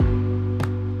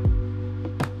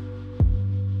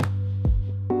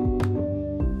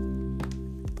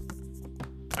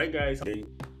Hi guys, hey,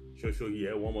 Shosho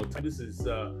here one more time. This is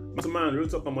Master Man, Real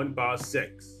Talk on Money Power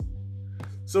Sex.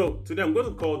 So today I'm going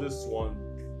to call this one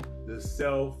the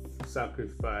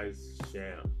self-sacrifice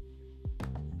sham.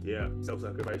 Yeah,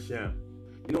 self-sacrifice sham.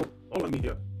 You know, all the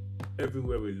media,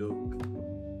 everywhere we look,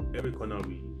 every corner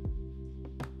we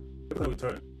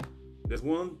turn, there's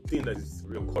one thing that is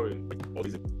recurring. All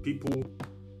these people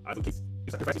advocate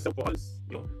you sacrifice yourself for others.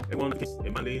 You know, everyone advocates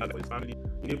a man laying for his family.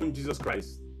 And even Jesus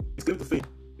Christ, his claim to fame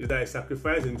is that he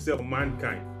sacrificed himself for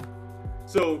mankind.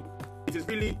 So it is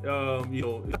really,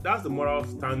 that's the moral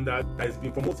standard that is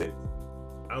being promoted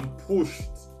and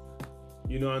pushed,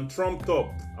 and trumped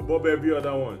up above every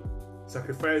other one.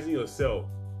 Sacrificing yourself,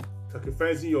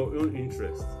 sacrificing your own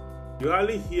interest. You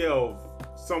hardly hear of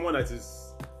someone that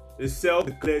is a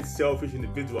self-declared selfish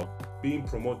individual being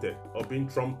promoted or being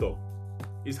trumped up.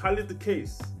 It's hardly the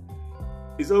case.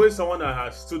 It's always someone that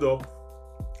has stood up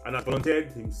and has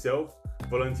volunteered himself,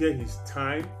 volunteered his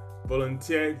time,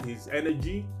 volunteered his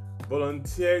energy,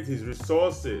 volunteered his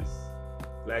resources.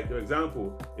 Like, for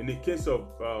example, in the case of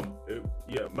a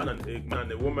man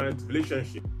and a woman's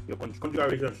relationship, conjugal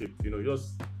relationship,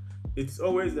 it's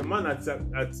always the man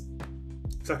that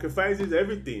sacrifices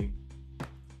everything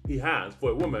he has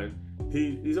for a woman.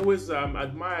 He's always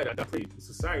admired and praised in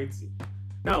society.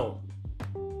 Now,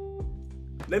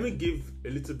 let me give a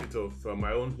little bit of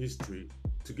my own history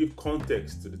to give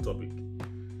context to the topic.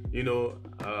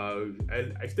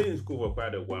 I stayed in school for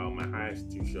quite a while, my higher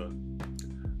institution,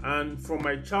 and from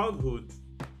my childhood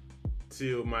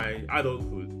till my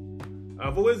adulthood,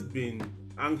 I've always been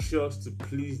anxious to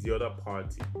please the other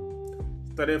party.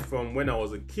 Started from when I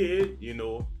was a kid,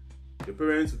 your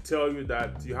parents will tell you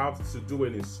that you have to do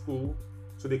well in school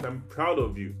so they can be proud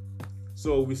of you.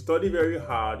 So we study very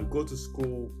hard, we go to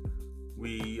school,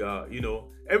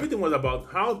 everything was about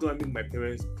how do I make my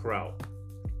parents proud?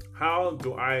 How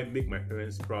do I make my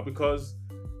parents proud? Because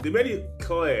they made it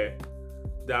clear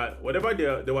that whatever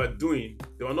they were doing,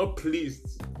 they were not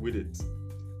pleased with it.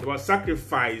 They were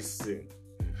sacrificing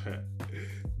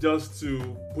just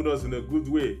to put us in a good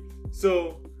way.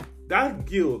 So that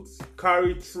guilt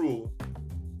carried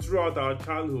throughout our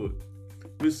childhood.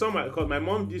 Because my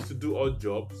mom used to do odd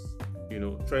jobs,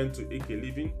 trying to eke a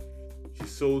living. She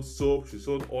sold soap, she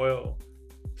sold oil,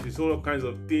 she sold all kinds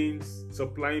of things,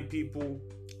 supplying people.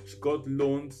 She got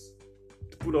loans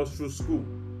to put us through school.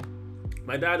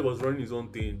 My dad was running his own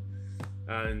thing,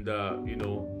 and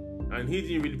and he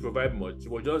didn't really provide much. He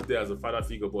was just there as a father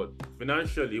figure, but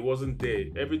financially he wasn't there.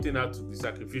 Everything had to be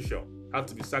sacrificial, had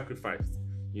to be sacrificed.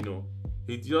 He only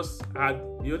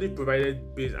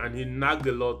provided base, and he nagged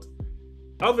a lot.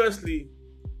 Obviously,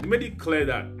 he made it clear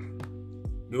that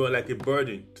we were like a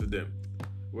burden to them.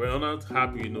 We were not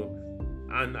happy,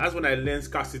 and that's when I learned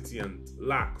scarcity and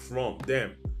lack from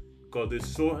them, because they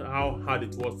saw how hard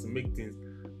it was to make things.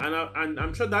 And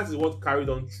I'm sure that is what carried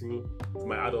on through to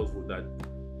my adulthood, that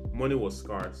money was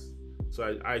scarce. So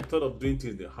I thought of doing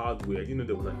things the hard way. I didn't know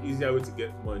there was an easier way to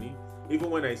get money. Even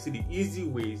when I see the easy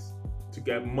ways to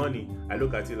get money, I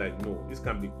look at it like, no, this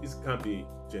can't be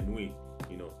genuine.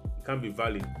 It can't be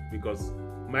valid, because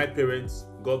my parents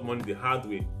got money the hard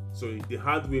way. So the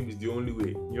hard way is the only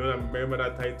way. Remember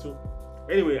that title?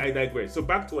 Anyway, I digress. So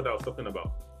back to what I was talking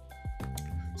about.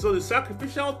 So the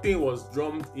sacrificial thing was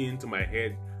drummed into my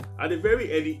head at a very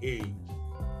early age.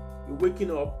 You're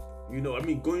waking up,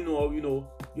 going up,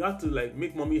 you have to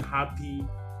make mommy happy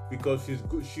because she's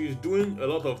good. She's doing a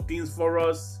lot of things for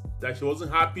us that she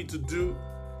wasn't happy to do.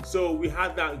 So we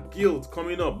had that guilt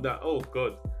coming up that, oh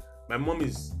God, my mom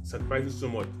is sacrificing so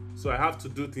much. So I have to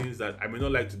do things that I may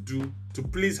not like to do to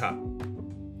please her.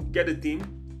 Get the thing?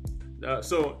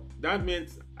 So that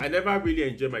meant I never really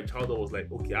enjoyed my childhood. I was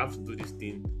like, okay, I have to do this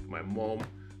thing for my mom,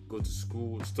 go to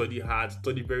school, study hard,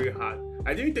 study very hard.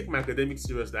 I didn't take my academics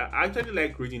seriously. I actually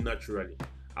like reading naturally.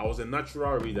 I was a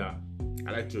natural reader.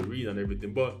 I like to read and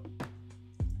everything. But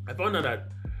I found out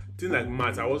that things like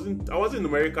maths, I wasn't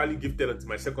numerically gifted until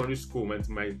my secondary school,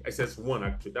 until my SS1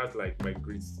 actually. That's like my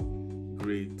grade is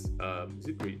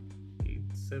it grade 8,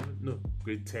 7? No,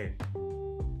 grade 10.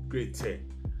 Grade 10.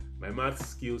 My math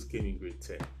skills came in grade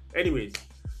 10. Anyways,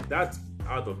 that's not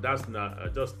out of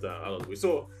the way.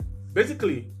 So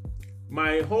basically,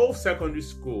 my whole secondary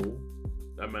school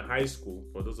and my high school,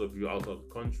 for those of you out of the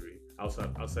country,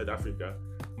 outside Africa,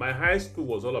 my high school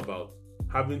was all about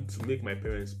having to make my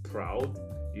parents proud,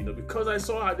 because I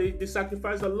saw how they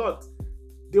sacrificed a lot.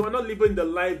 They were not living the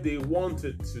life they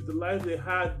wanted to. The life they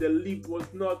lived was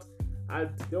not,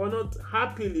 they were not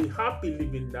happy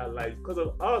living that life because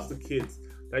of us, the kids,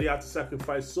 that they had to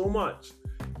sacrifice so much.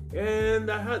 And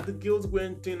I had the guilt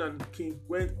went in and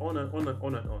went on and on and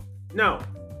on and on. Now,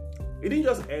 it didn't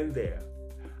just end there.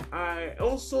 I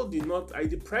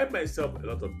deprived myself a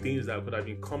lot of things that could have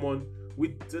been common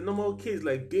with the normal kids,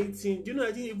 like dating. I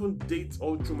didn't even date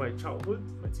all through my childhood,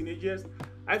 my teenagers.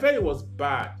 I felt it was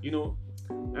bad,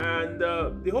 And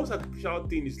the whole sacrificial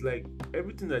thing is like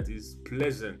everything that is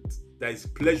pleasant, that is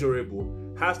pleasurable,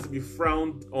 has to be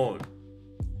frowned on.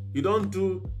 You don't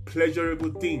do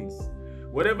pleasurable things.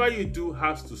 Whatever you do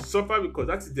has to suffer, because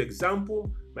that is the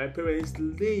example my parents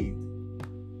laid.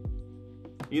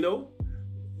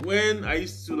 When I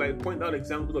used to point out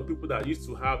examples of people that used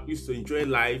to enjoy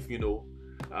life, I know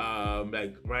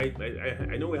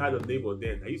we had a neighbor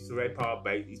then. I used to ride power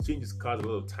bike. He changed his cars a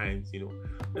lot of times, and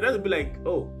that would be like,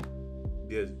 oh,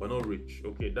 yes, we're not rich.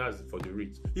 Okay, that's for the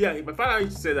rich. Yeah, my father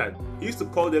used to say that. He used to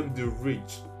call them the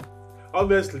rich.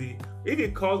 Obviously, if he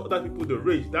calls other people the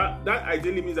rich, that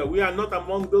ideally means that we are not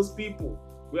among those people.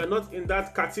 We are not in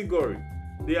that category.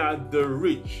 They are the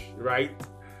rich, right?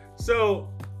 So,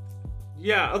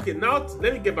 yeah, okay, now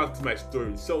let me get back to my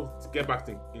story. So, to get back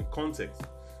in context.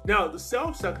 Now, the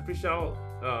self-sacrificial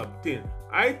thing,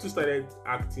 I too started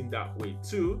acting that way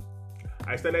too.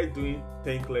 I started doing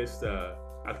thankless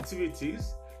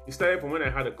activities. It started from when I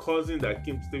had a cousin that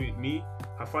came to stay with me.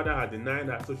 Her father had denied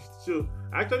her, so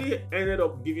I actually ended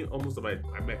up giving almost my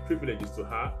privileges to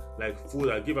her, like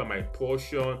food. I gave her my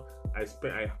portion.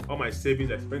 All my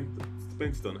savings. I spent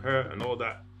it on her and all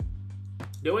that.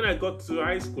 Then when I got to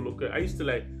high school, okay, I used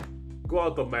to go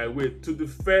out of my way to be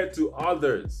fair to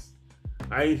others.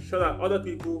 I ensured that other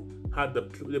people had the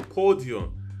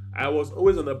podium. I was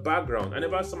always on the background. I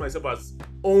never saw myself as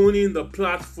owning the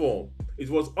platform. It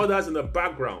was others in the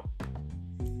background.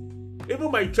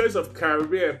 Even my choice of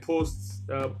career post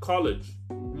college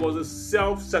was a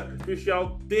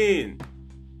self-sacrificial thing.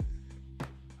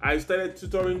 I started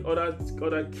tutoring other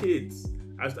kids,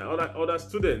 other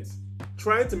students,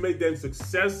 trying to make them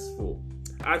successful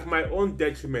at my own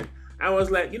detriment. I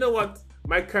was like, you know what?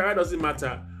 My career doesn't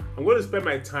matter. I'm going to spend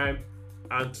my time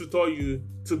and tutor you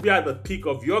to be at the peak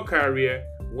of your career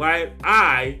while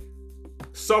I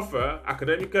suffer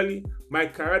academically. My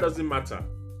career doesn't matter.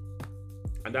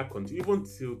 And that continues even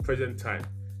till present time.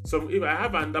 So if I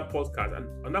have another podcast,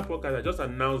 and on that podcast I just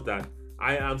announced that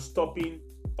I am stopping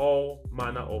all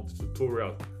manner of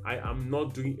tutorials. I am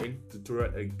not doing any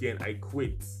tutorial again. I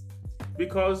quit.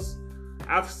 Because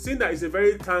I've seen that it's a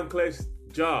very thankless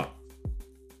job.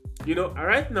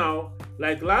 Right now,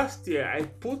 like last year, I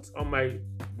put on my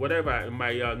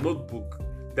notebook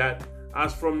that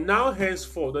as from now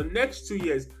henceforth, the next 2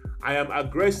 years, I am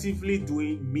aggressively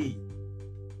doing me.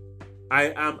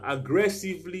 I am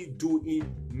aggressively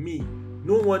doing me.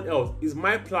 No one else. It's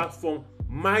my platform,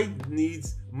 my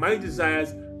needs, my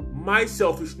desires, my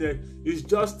selfishness. It's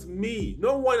just me.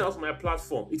 No one else on my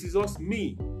platform. It is just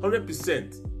me,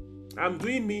 100%. I'm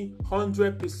doing me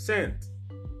 100%.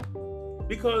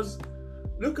 Because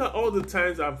look at all the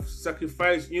times I've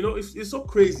sacrificed. It's so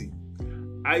crazy.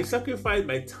 I sacrificed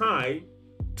my time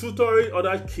tutoring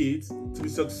other kids to be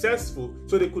successful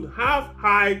so they could have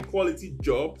high quality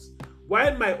jobs,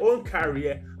 while my own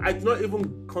career, I do not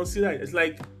even consider it. It's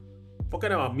like,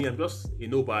 forget about me, I'm just a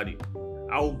nobody.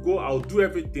 I'll do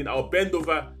everything, I'll bend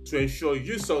over to ensure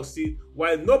you succeed,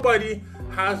 while nobody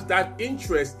has that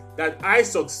interest that I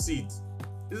succeed.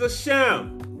 It's a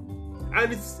sham.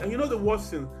 And the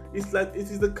worst thing, it's like it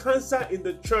is the cancer in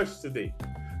the church today.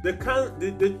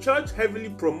 The church heavily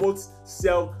promotes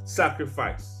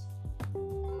self-sacrifice.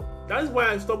 That's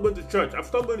why I stopped going to church. I've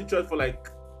stopped going to church for like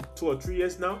 2 or 3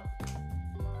 years now.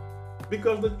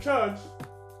 Because the church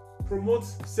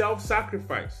promotes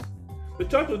self-sacrifice. The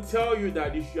church will tell you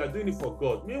that you are doing it for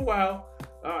God. Meanwhile,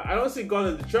 I don't see God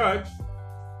in the church.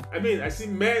 I mean, I see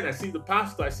men, I see the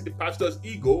pastor, I see the pastor's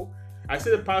ego, I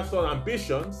see the pastor's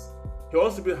ambitions. He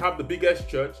wants to have the biggest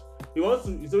church. He's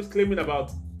always claiming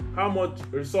about how much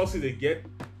resources they get,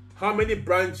 how many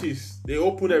branches they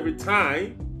open every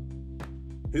time.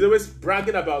 He's always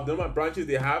bragging about the number of branches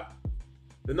they have,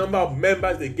 the number of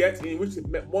members they get, in which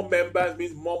more members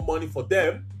means more money for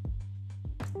them.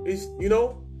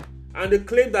 And they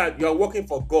claim that you are working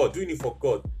for God, doing it for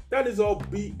God. That is all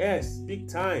BS, big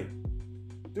time.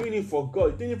 Doing it for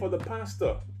God, doing it for the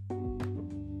pastor.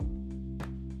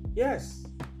 Yes,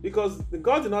 because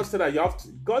God did not say that you have to.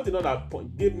 God did not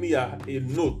give me a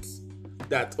note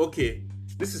that, okay,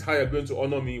 this is how you're going to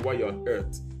honor me while you're on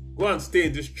earth. Go and stay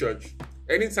in this church.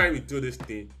 Anytime you do this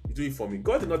thing, you do it for me.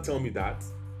 God did not tell me that.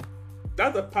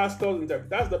 That's the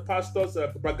pastor's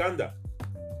propaganda.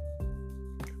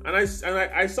 And I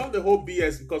saw the whole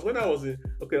BS because when I was in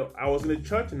a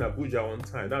church in Abuja one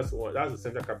time. That's the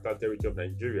Central Capital Territory of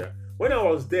Nigeria. When I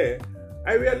was there,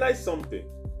 I realized something.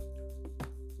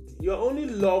 you're only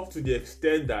loved to the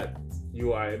extent that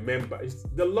you are a member. It's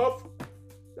the love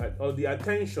or the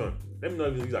attention. Let me not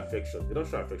even use affection. They don't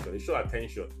show affection. They show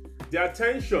attention. The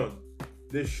attention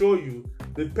they show you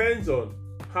depends on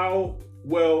how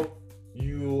well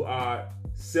you are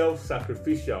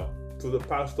self-sacrificial to the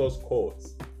pastor's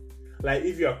cause. Like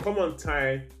if you are come on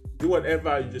time, do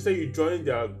whatever. You just say you join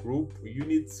their group,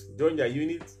 join their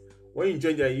unit. When you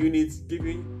join their unit,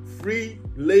 giving free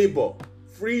labor,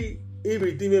 free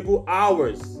irredeemable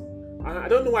hours. And I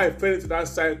don't know why I fell into that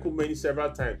cycle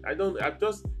several times.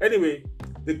 Anyway,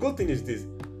 the good thing is this.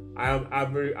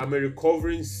 I'm a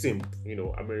recovering simp,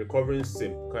 I'm a recovering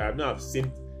simp because I've now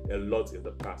simped a lot in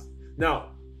the past.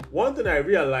 Now, one thing I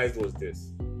realized was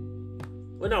this.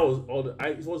 When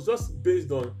it was just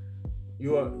based on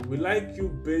we like you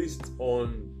based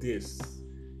on this.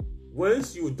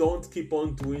 Once you don't keep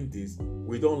on doing this,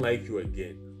 we don't like you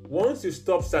again. Once you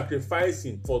stop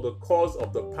sacrificing for the cause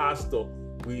of the pastor,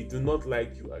 we do not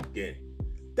like you again.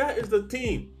 That is the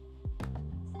theme.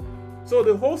 So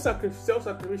the whole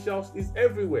self-sacrificial is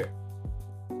everywhere.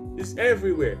 It's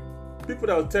everywhere. People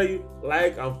that will tell you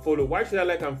like and follow. Why should I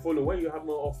like and follow when you have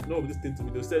no this thing to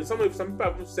do? Some people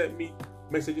have sent me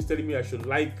messages telling me I should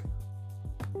like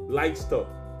stuff.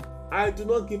 I do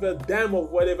not give a damn of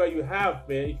whatever you have,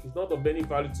 man. If it's not of any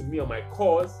value to me or my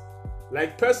cause.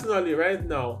 Like personally, right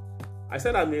now, I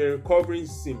said I'm a recovering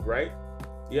simp, right?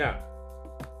 Yeah,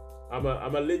 I'm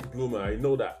a late bloomer. I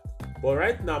know that. But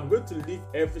right now, I'm going to live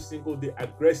every single day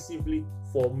aggressively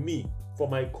for me, for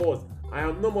my cause. I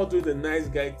am no more doing the nice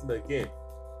guy thing again.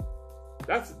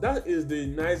 That is the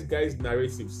nice guy's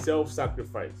narrative,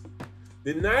 self-sacrifice.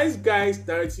 The nice guy's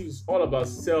narrative is all about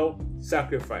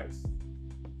self-sacrifice.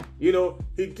 He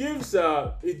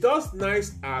does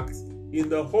nice acts in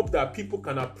the hope that people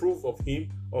can approve of him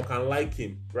or can like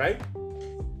him, right?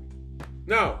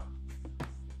 Now,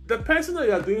 the person that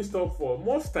you are doing stuff for,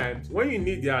 most times when you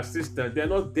need their assistance, they're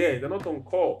not there, they're not on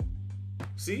call.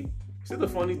 See the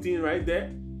funny thing right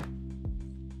there?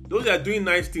 Those are doing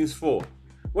nice things for.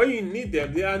 When you need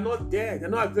them, they are not there, they're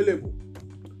not available.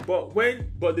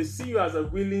 But they see you as a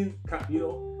willing,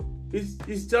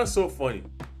 it's just so funny.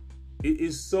 It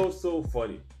is so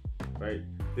funny, right?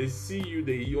 They see you,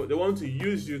 they want to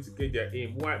use you to get their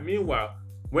aim. Meanwhile,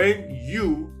 when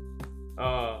you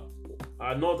are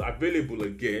not available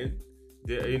again,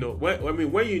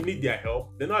 when you need their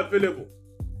help, they're not available.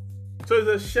 So it's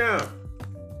a sham.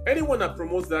 Anyone that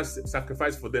promotes that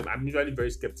sacrifice for them, I'm usually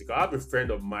very skeptical. I have a friend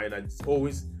of mine that's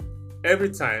always, every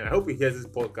time, I hope he hears this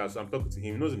podcast, so I'm talking to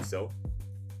him, he knows himself.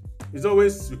 He's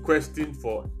always requesting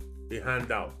for a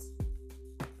handout.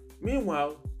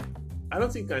 Meanwhile, I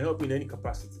don't think I can help in any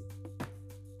capacity.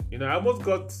 I almost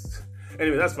got...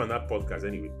 Anyway, that's for that podcast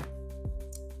anyway.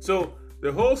 So,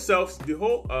 the whole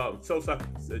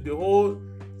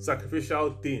sacrificial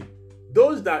thing,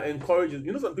 those that encourage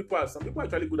you, some people are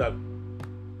actually good at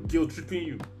guilt tripping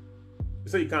you. You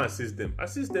say you can't assist them.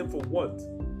 Assist them for what?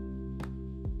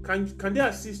 Can they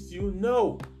assist you?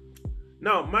 No.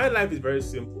 Now, my life is very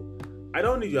simple. I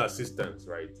don't need your assistance,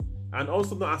 right? And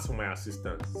also don't ask for my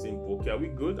assistance. Simple. Okay, are we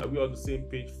good? Are we on the same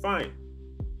page? Fine.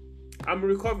 I'm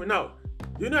recovering. Now,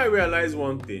 I realized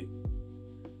one thing.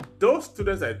 Those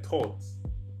students I taught,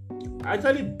 I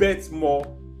actually bet more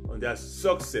on their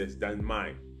success than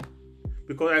mine.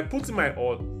 Because I put in my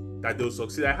all that they'll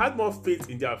succeed. I had more faith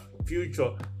in their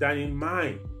future than in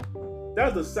mine.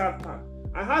 That's the sad part.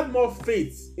 I had more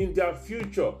faith in their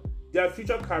future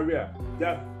career,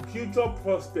 their future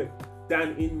prospect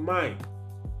than in mine.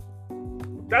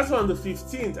 That's why on the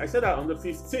 15th, I said that on the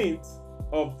 15th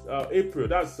of April,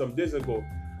 that's some days ago,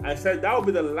 I said that would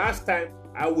be the last time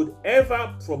I would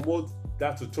ever promote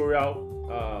that tutorial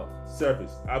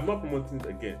service. I'm not promoting it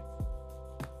again.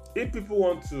 If people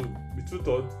want to be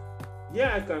tutored,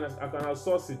 yeah, I can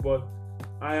outsource it, but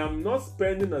I am not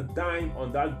spending a dime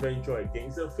on that venture again.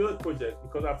 It's a failed project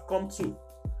because I've come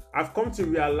to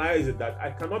realize that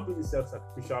I cannot be the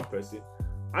self-sacrificial person.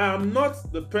 I am not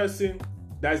the person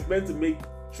that is meant to make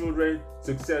children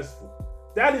successful.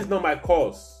 That is not my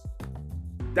cause.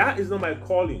 That is not my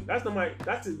calling.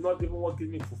 That is not even what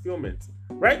gives me fulfillment.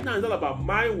 Right now, it's all about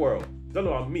my world. It's all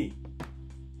about me.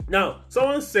 Now,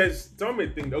 someone may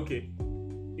think, okay,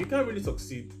 you can't really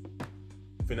succeed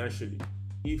financially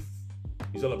if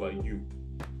it's all about you,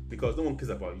 because no one cares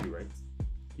about you, right?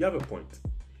 You have a point.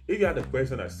 If you had a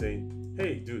person that's saying,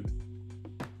 hey, dude,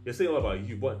 you're saying all about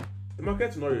you, but the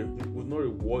market would not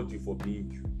reward you for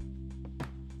being you.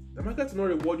 The market will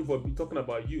not reward you for talking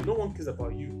about you. No one cares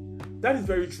about you. That is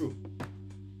very true.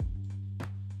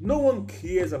 No one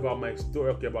cares about my story,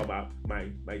 about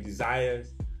my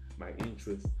desires, my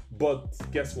interest. But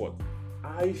guess what?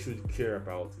 I should care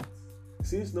about it.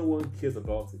 Since no one cares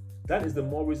about it, that is the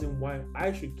more reason why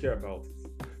I should care about it.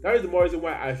 That is the more reason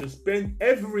why I should spend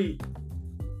every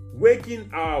waking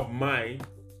hour of mine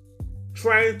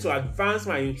trying to advance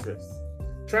my interests,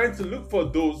 trying to look for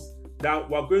those that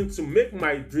were going to make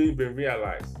my dream be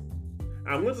realized.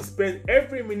 I'm going to spend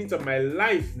every minute of my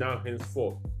life now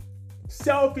henceforth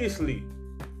selfishly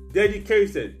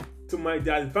dedicated to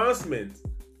the advancement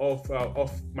of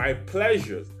my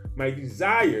pleasures, my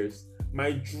desires,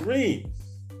 my dreams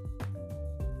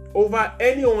over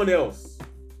anyone else.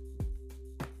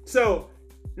 So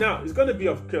now it's going to be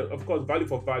of course value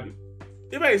for value.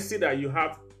 If I see that you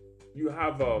have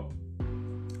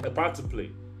a part to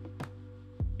play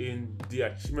in the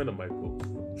achievement of my goals,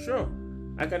 sure,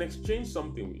 I can exchange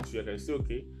something with you. I can say,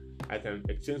 okay, I can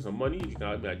exchange some money. You can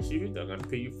help me achieve it. I can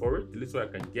pay you for it. The little I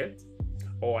can get,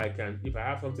 or I can, if I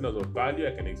have something of value,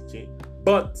 I can exchange.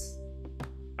 But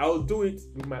I'll do it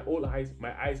with my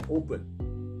eyes open.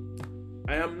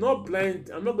 I am not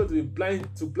blind. I'm not going to be blind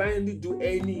to blindly do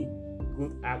any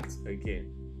good act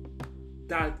again.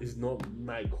 That is not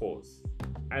my cause.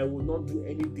 I will not do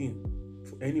anything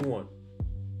for anyone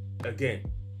again.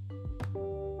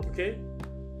 Okay?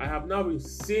 I have now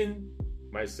seen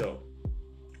myself.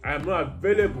 I am not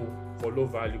available for low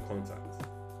value contact.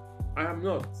 I am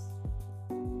not.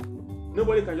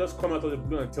 Nobody can just come out of the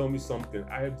blue and tell me something.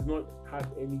 I do not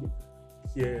have any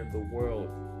care in the world.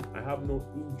 I have no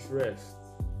interest.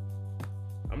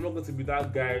 I'm not going to be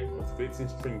that guy motivating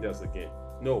strangers again.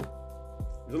 No.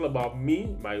 It's all about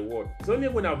me, my word. It's only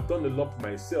when I've done a lot for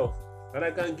myself that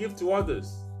I can give to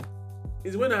others.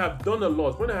 It's when I have done a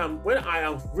lot, when I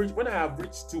have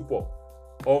reached stupor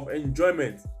of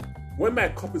enjoyment, when my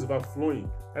cup is overflowing,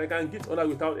 and I can give to others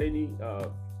without any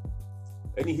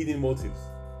hidden motives.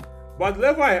 But at the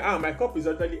level I am, my cup is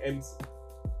actually empty.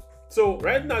 So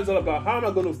right now it's all about how am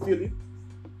I going to feel it?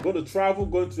 Going to travel,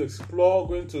 going to explore,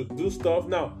 going to do stuff.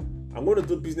 Now I'm going to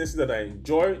do businesses that I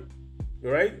enjoy,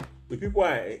 right? With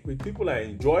people I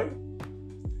enjoy.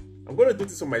 I'm going to do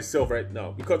this for myself right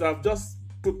now because I've just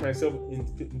put myself in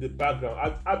the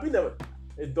background. I've been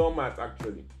a doormat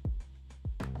actually.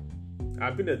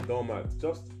 I've been a doormat,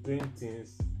 just doing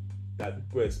things that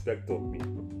people expect of me.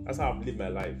 That's how I've lived my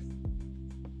life.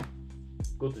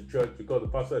 Go to church because the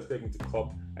pastor expects me to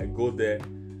come. I go there.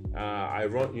 I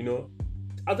run.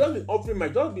 I've just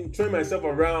been just been throwing myself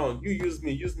around. You use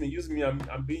me.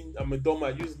 I'm a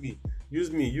doormat. Use me.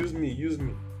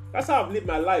 That's how I've lived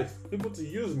my life. People to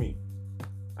use me.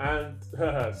 And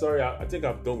sorry, I think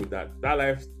I'm done with that. That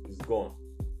life is gone.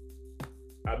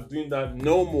 I'm doing that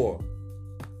no more.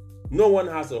 No one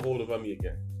has a hold over me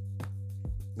again.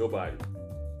 Nobody.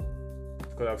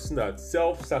 Because I've seen that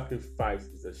self-sacrifice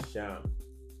is a sham.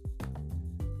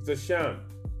 It's a sham.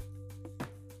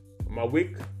 I'm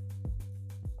awake.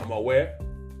 I'm aware.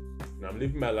 And I'm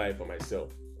living my life for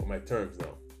myself. On my terms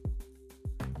now.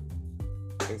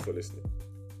 Thanks for listening.